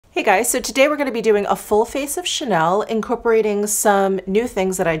Hey guys, so today we're going to be doing a full face of Chanel, incorporating some new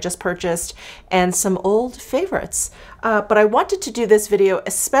things that I just purchased and some old favorites. But I wanted to do this video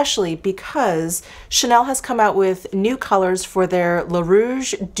especially because Chanel has come out with new colors for their Le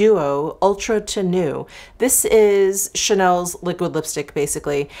Rouge Duo Ultra Tenue. This is Chanel's liquid lipstick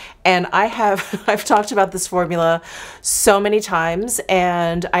basically, and I've talked about this formula so many times,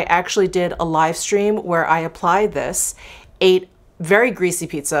 and I actually did a live stream where I applied this, ate very greasy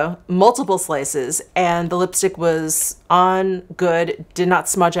pizza, multiple slices, and the lipstick was on good, did not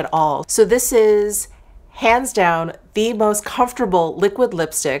smudge at all. So this is hands down the most comfortable liquid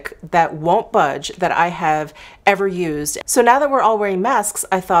lipstick that won't budge that I have ever used. So now that we're all wearing masks,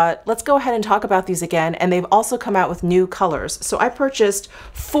 I thought, let's go ahead and talk about these again. And they've also come out with new colors. So I purchased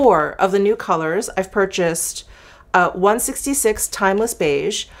 4 of the new colors. I've purchased 166 Timeless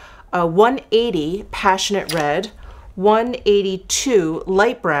Beige, 180 Passionate Red, 182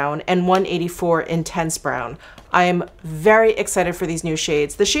 Light Brown, and 184 Intense Brown. I am very excited for these new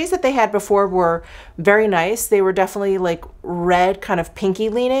shades. The shades that they had before were very nice. They were definitely like red, kind of pinky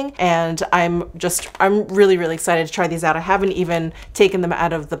leaning, and I'm really, really excited to try these out. I haven't even taken them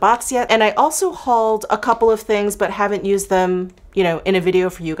out of the box yet. And I also hauled a couple of things, but haven't used them, you know, in a video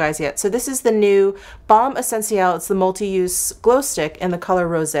for you guys yet. So this is the new Baume Essentiel. It's the multi-use glow stick in the color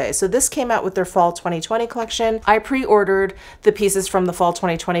Rosé. So this came out with their fall 2020 collection. I pre-ordered the pieces from the fall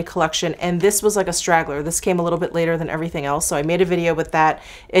 2020 collection, and this was like a straggler. This came a little bit later than everything else. So I made a video with that.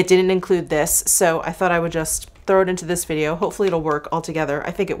 It didn't include this. So I thought I would just throw it into this video. Hopefully it'll work all together. I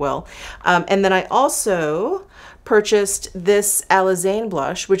think it will. And then I also purchased this Alizane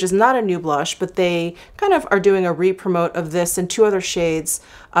blush, which is not a new blush, but they kind of are doing a re-promote of this and 2 other shades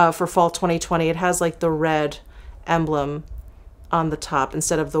for fall 2020. It has like the red emblem on the top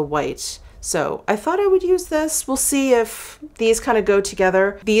instead of the white. So I thought I would use this. We'll see if these kind of go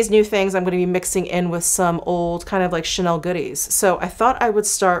together. These new things I'm going to be mixing in with some old kind of like Chanel goodies. So I thought I would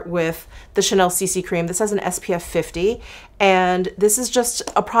start with the Chanel CC Cream. This has an SPF 50, and this is just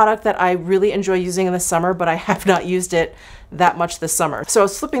a product that I really enjoy using in the summer, but I have not used it that much this summer. So I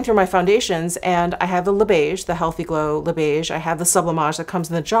was flipping through my foundations, and I have the Le Beige, the Healthy Glow Le Beige. I have the Sublimage that comes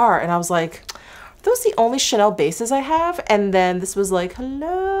in the jar, and I was like, are those the only Chanel bases I have? And then this was like,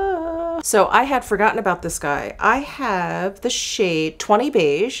 hello. So I had forgotten about this guy. I have the shade 20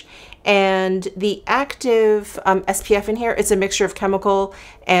 Beige, and the active SPF in here, it's a mixture of chemical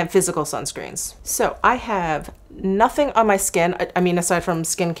and physical sunscreens. So I have nothing on my skin, I mean, aside from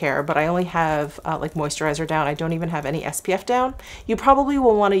skincare, but I only have like moisturizer down. I don't even have any SPF down. You probably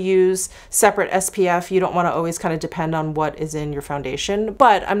will want to use separate SPF. You don't want to always kind of depend on what is in your foundation,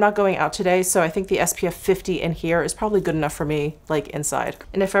 but I'm not going out today, so I think the SPF 50 in here is probably good enough for me, like inside.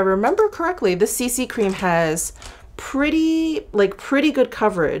 And if I remember correctly, this CC cream has pretty good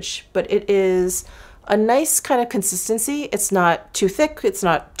coverage, but it is a nice kind of consistency. It's not too thick, it's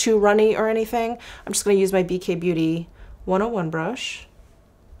not too runny or anything. I'm just going to use my BK Beauty 101 brush,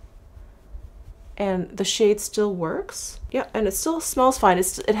 and the shade still works. Yeah, and it still smells fine.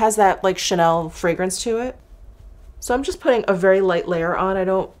 It has that like Chanel fragrance to it. So I'm just putting a very light layer on. I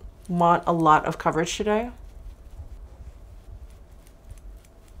don't want a lot of coverage today.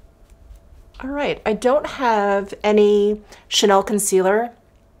 All right, I don't have any Chanel concealer.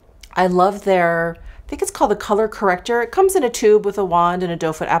 I love their, I think it's called the Color Corrector. It comes in a tube with a wand and a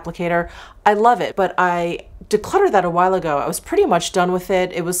doe foot applicator. I love it, but I decluttered that a while ago. I was pretty much done with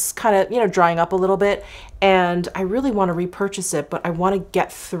it. It was kind of, you know, drying up a little bit, and I really want to repurchase it, but I want to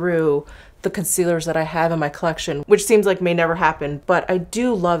get through the concealers that I have in my collection, which seems like may never happen, but I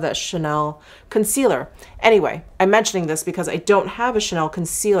do love that Chanel concealer. Anyway, I'm mentioning this because I don't have a Chanel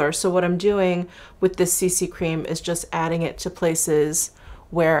concealer, so what I'm doing with this CC cream is just adding it to places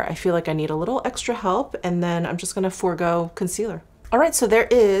where I feel like I need a little extra help, and then I'm just gonna forego concealer. All right, so there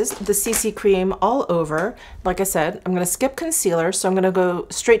is the CC cream all over. Like I said, I'm gonna skip concealer, so I'm gonna go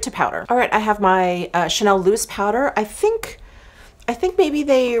straight to powder. All right, I have my Chanel loose powder. I think maybe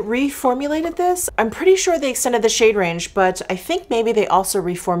they reformulated this. I'm pretty sure they extended the shade range, but I think maybe they also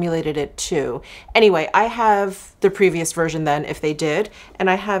reformulated it too. Anyway, I have the previous version then, if they did, and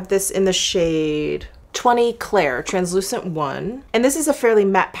I have this in the shade 20 Claire, translucent 1. And this is a fairly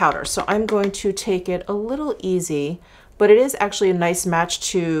matte powder, so I'm going to take it a little easy, but it is actually a nice match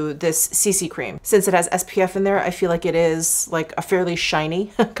to this CC cream. Since it has SPF in there, I feel like it is like a fairly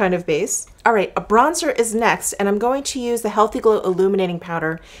shiny kind of base. All right, a bronzer is next, and I'm going to use the Healthy Glow Illuminating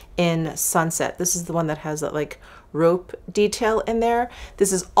Powder in Sunset. This is the one that has that like rope detail in there.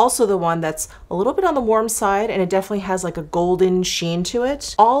 This is also the one that's a little bit on the warm side, and it definitely has like a golden sheen to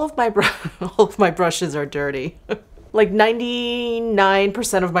it. All of my brushes are dirty. Like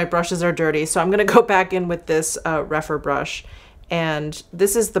 99% of my brushes are dirty, so I'm gonna go back in with this Refer brush. And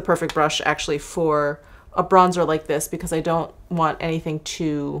this is the perfect brush actually for a bronzer like this because I don't want anything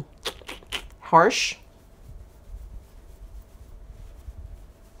too harsh.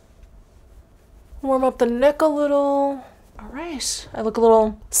 Warm up the neck a little. All right, I look a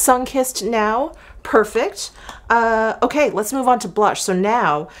little sun-kissed now. Perfect. Okay, let's move on to blush. So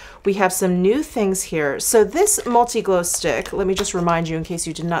now we have some new things here. So this multi-glow stick, let me just remind you in case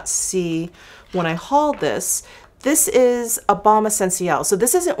you did not see when I hauled this, this is a Baume Essentiel. So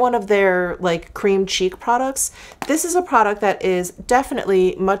this isn't one of their like cream cheek products. This is a product that is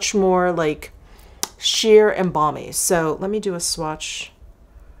definitely much more like sheer and balmy. So let me do a swatch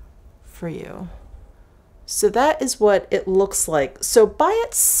for you. So that is what it looks like. So by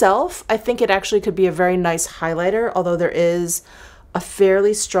itself, I think it actually could be a very nice highlighter, although there is a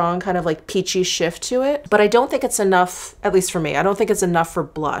fairly strong kind of like peachy shift to it. But I don't think it's enough, at least for me, I don't think it's enough for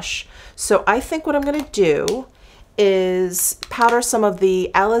blush. So I think what I'm gonna do is powder some of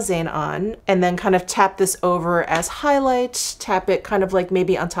the Alizane on and then kind of tap this over as highlight, tap it kind of like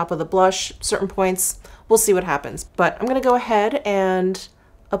maybe on top of the blush, certain points. We'll see what happens. But I'm gonna go ahead and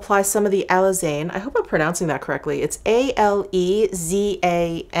apply some of the Alizane. I hope I'm pronouncing that correctly. It's Alezane.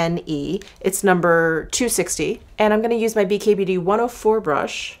 It's number 260. And I'm gonna use my BKBD 104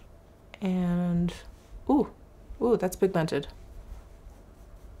 brush. And, ooh, that's pigmented.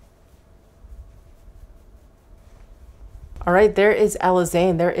 All right, there is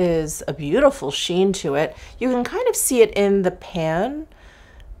Alizane. There is a beautiful sheen to it. You can kind of see it in the pan.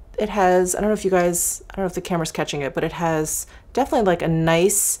 It has, I don't know if the camera's catching it, but it has definitely like a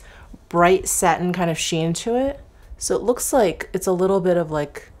nice bright satin kind of sheen to it. So it looks like it's a little bit of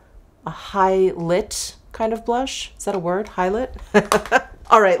like a high lit kind of blush. Is that a word? High lit?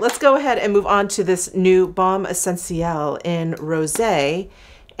 All right, let's go ahead and move on to this new Baume Essentiel in Rosé.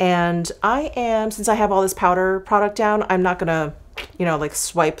 And I am, since I have all this powder product down, I'm not gonna, you know, like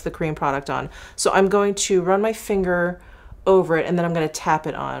swipe the cream product on. So I'm going to run my finger over it and then I'm gonna tap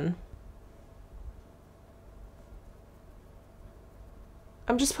it on.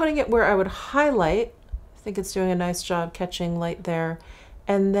 I'm just putting it where I would highlight. I think it's doing a nice job catching light there.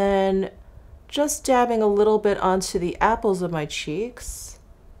 And then just dabbing a little bit onto the apples of my cheeks.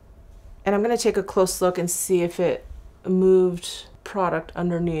 And I'm gonna take a close look and see if it moved product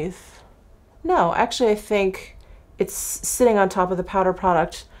underneath. No, actually I think it's sitting on top of the powder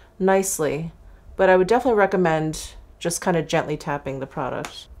product nicely, but I would definitely recommend just kind of gently tapping the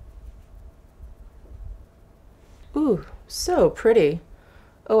product. Ooh, so pretty.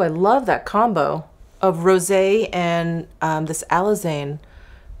 Oh, I love that combo of rosé and this Alizane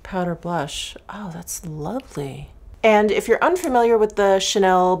powder blush. Oh, that's lovely. And if you're unfamiliar with the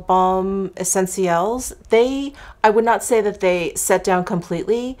Chanel Baume Essentiels, I would not say that they set down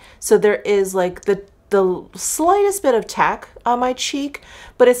completely. So there is like the slightest bit of tack on my cheek,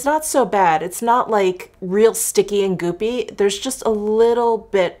 but it's not so bad. It's not like real sticky and goopy. There's just a little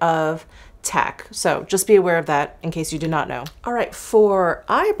bit of tack. So just be aware of that in case you did not know. All right, for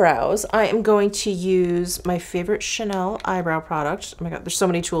eyebrows, I am going to use my favorite Chanel eyebrow product. Oh my God, there's so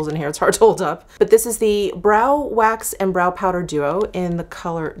many tools in here, it's hard to hold up. But this is the Brow Wax and Brow Powder Duo in the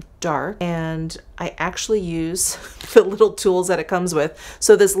color Dark. And I actually use the little tools that it comes with.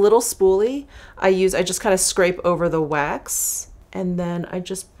 So this little spoolie I just kind of scrape over the wax and then I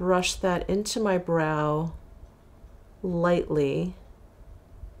just brush that into my brow lightly.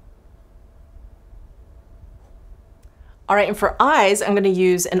 All right, and for eyes, I'm gonna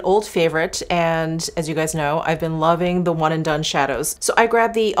use an old favorite, and as you guys know, I've been loving the One and Done shadows. So I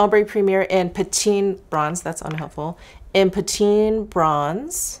grabbed the Ombre Premier in Patine Bronze, that's unhelpful, in Patine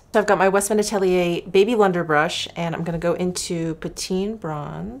Bronze. So I've got my Westman Atelier Baby Blender brush, and I'm gonna go into Patine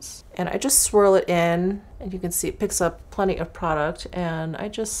Bronze, and I just swirl it in, and you can see it picks up plenty of product, and I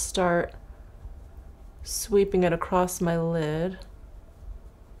just start sweeping it across my lid.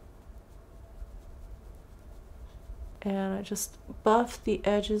 And I just buff the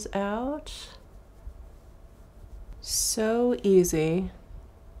edges out. So easy.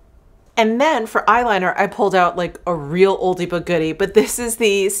 And then for eyeliner, I pulled out like a real oldie but goodie, but this is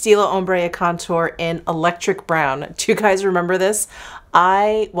the Stila Ombre Contour in Electric Brown. Do you guys remember this?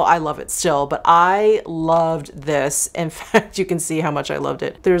 I love it still, but I loved this. In fact, you can see how much I loved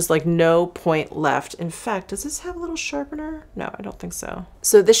it. There's like no point left. In fact, does this have a little sharpener? No, I don't think so.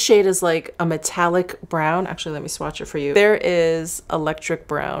 So this shade is like a metallic brown. Actually, let me swatch it for you. There is Electric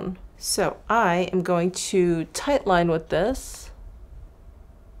Brown. So I am going to tight line with this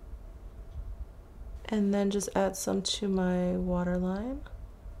and then just add some to my waterline.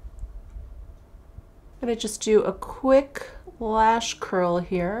 I'm gonna just do a quick lash curl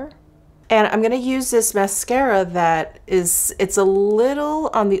here. And I'm gonna use this mascara that it's a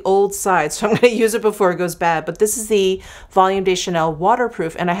little on the old side, so I'm gonna use it before it goes bad, but this is the Volume de Chanel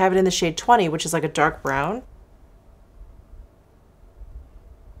Waterproof, and I have it in the shade 20, which is like a dark brown.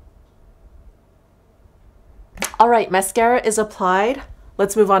 All right, mascara is applied.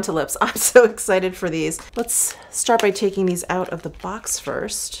 Let's move on to lips. I'm so excited for these. Let's start by taking these out of the box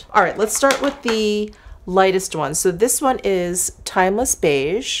first. All right, let's start with the lightest one. So this one is Timeless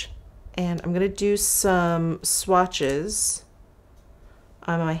Beige, and I'm gonna do some swatches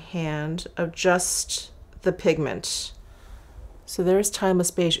on my hand of just the pigment. So there's Timeless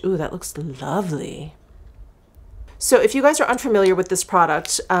Beige. Ooh, that looks lovely. So if you guys are unfamiliar with this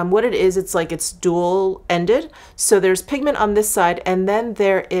product, what it is, it's dual-ended. So there's pigment on this side, and then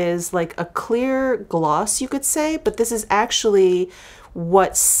there is like a clear gloss, you could say, but this is actually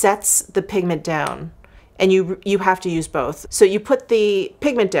what sets the pigment down. And you have to use both. So you put the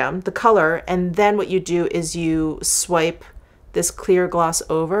pigment down, the color, and then what you do is you swipe this clear gloss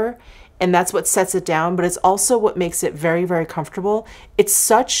over, and that's what sets it down, but it's also what makes it very, very comfortable. It's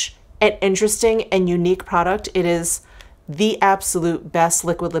such an interesting and unique product. It is the absolute best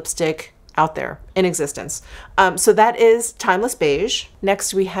liquid lipstick out there in existence. So that is Timeless Beige.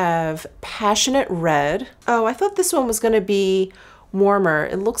 Next we have Passionate Red. Oh, I thought this one was gonna be warmer.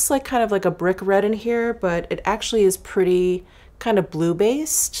 It looks like kind of like a brick red in here, but it actually is pretty kind of blue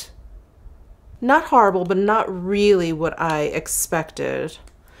based. Not horrible, but not really what I expected.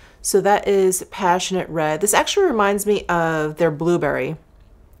 So that is Passionate Red. This actually reminds me of their Blueberry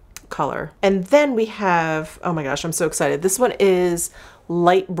color. And then we have, oh my gosh, I'm so excited. This one is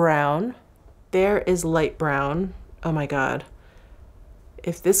Light Brown. There is Light Brown. Oh my God.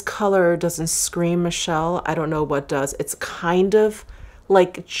 If this color doesn't scream Michelle, I don't know what does. It's kind of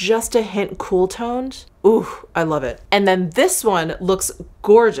like just a hint cool toned. Ooh, I love it. And then this one looks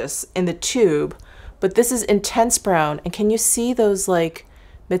gorgeous in the tube, but this is Intense Brown. And can you see those like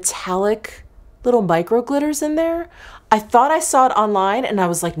metallic little micro glitters in there? I thought I saw it online and I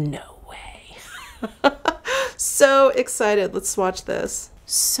was like, no way. So excited. Let's swatch this.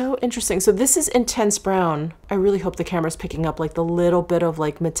 So interesting. So this is Intense Brown. I really hope the camera's picking up like the little bit of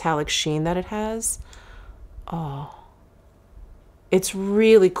like metallic sheen that it has. Oh, it's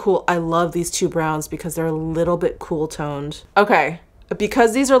really cool. I love these two browns because they're a little bit cool toned. Okay,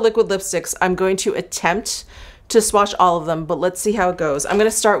 because these are liquid lipsticks, I'm going to attempt to swatch all of them, but let's see how it goes. I'm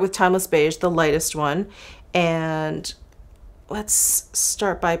gonna start with Timeless Beige, the lightest one, and let's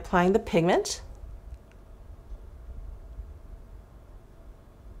start by applying the pigment.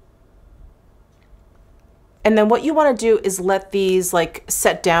 And then what you want to do is let these like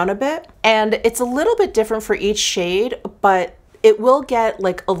set down a bit. And it's a little bit different for each shade, but it will get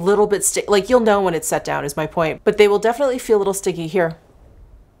like a little bit sticky. Like you'll know when it's set down is my point, but they will definitely feel a little sticky here.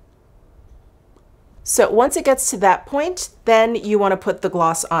 So once it gets to that point, then you want to put the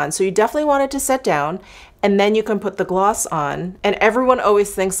gloss on. So you definitely want it to set down, and then you can put the gloss on. And everyone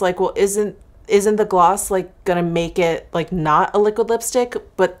always thinks like, well, isn't the gloss like gonna make it like not a liquid lipstick?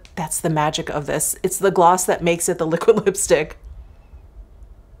 But that's the magic of this. It's the gloss that makes it the liquid lipstick.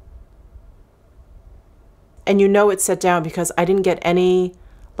 And you know it's set down because I didn't get any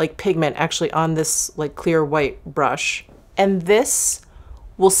like pigment actually on this like clear white brush. And this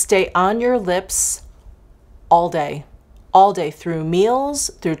will stay on your lips all day through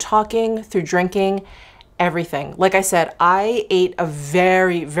meals, through talking, through drinking, everything. Like I said, I ate a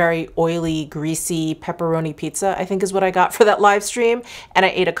very, very oily, greasy pepperoni pizza, I think is what I got for that live stream. And I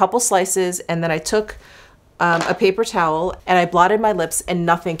ate a couple slices, and then I took a paper towel and I blotted my lips and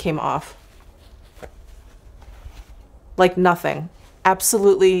nothing came off. Like nothing.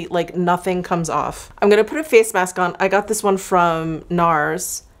 Absolutely, like nothing comes off. I'm gonna put a face mask on. I got this one from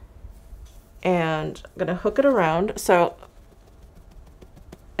NARS, and I'm gonna hook it around. So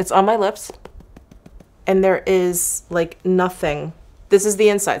it's on my lips. And there is like nothing. This is the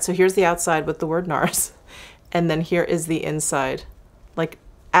inside. So here's the outside with the word NARS. And then here is the inside. Like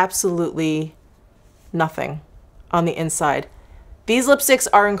absolutely nothing on the inside. These lipsticks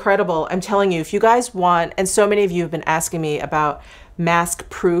are incredible. I'm telling you, if you guys want, and so many of you have been asking me about mask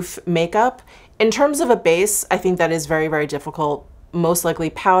proof makeup. In terms of a base, I think that is very, very difficult. Most likely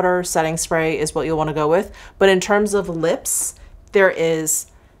powder, setting spray is what you'll want to go with. But in terms of lips, there is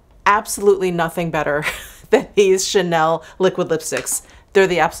absolutely nothing better than these Chanel liquid lipsticks. They're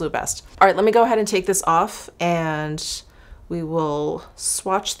the absolute best. All right, let me go ahead and take this off and we will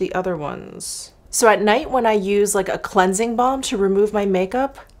swatch the other ones. So at night when I use like a cleansing balm to remove my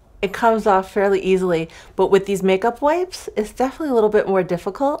makeup, it comes off fairly easily. But with these makeup wipes, it's definitely a little bit more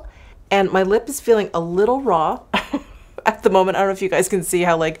difficult. And my lip is feeling a little raw at the moment. I don't know if you guys can see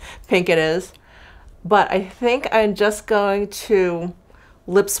how like pink it is, but I think I'm just going to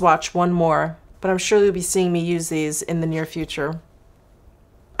lip swatch one more, but I'm sure you'll be seeing me use these in the near future.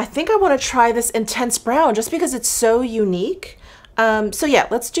 I think I want to try this intense brown just because it's so unique. So yeah,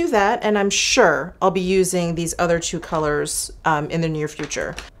 let's do that. And I'm sure I'll be using these other two colors in the near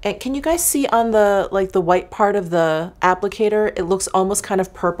future. And can you guys see on the like the white part of the applicator, it looks almost kind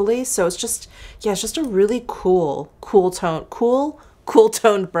of purpley. So it's just, yeah, it's just a really cool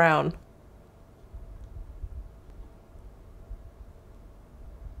toned brown.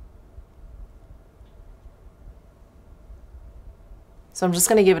 So I'm just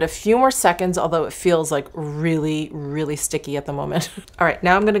gonna give it a few more seconds, although it feels like really, really sticky at the moment. All right,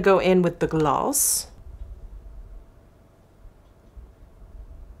 now I'm gonna go in with the gloss.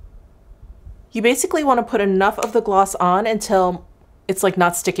 You basically wanna put enough of the gloss on until it's like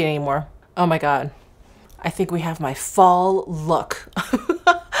not sticky anymore. Oh my God, I think we have my fall look.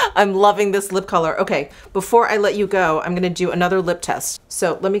 I'm loving this lip color. Okay, before I let you go, I'm gonna do another lip test.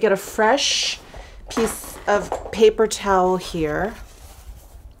 So let me get a fresh piece of paper towel here.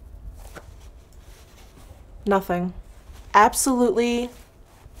 Nothing. Absolutely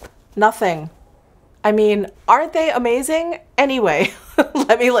nothing. I mean, aren't they amazing? Anyway,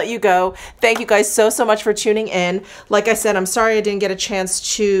 let me let you go. Thank you guys so much for tuning in. Like I said, I'm sorry I didn't get a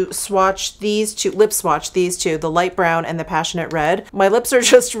chance to swatch these two, lip swatch these two, the light brown and the passionate red. My lips are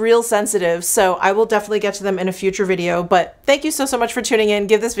just real sensitive, so I will definitely get to them in a future video, but thank you so much for tuning in.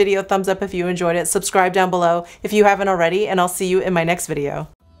 Give this video a thumbs up if you enjoyed it. Subscribe down below if you haven't already, and I'll see you in my next video.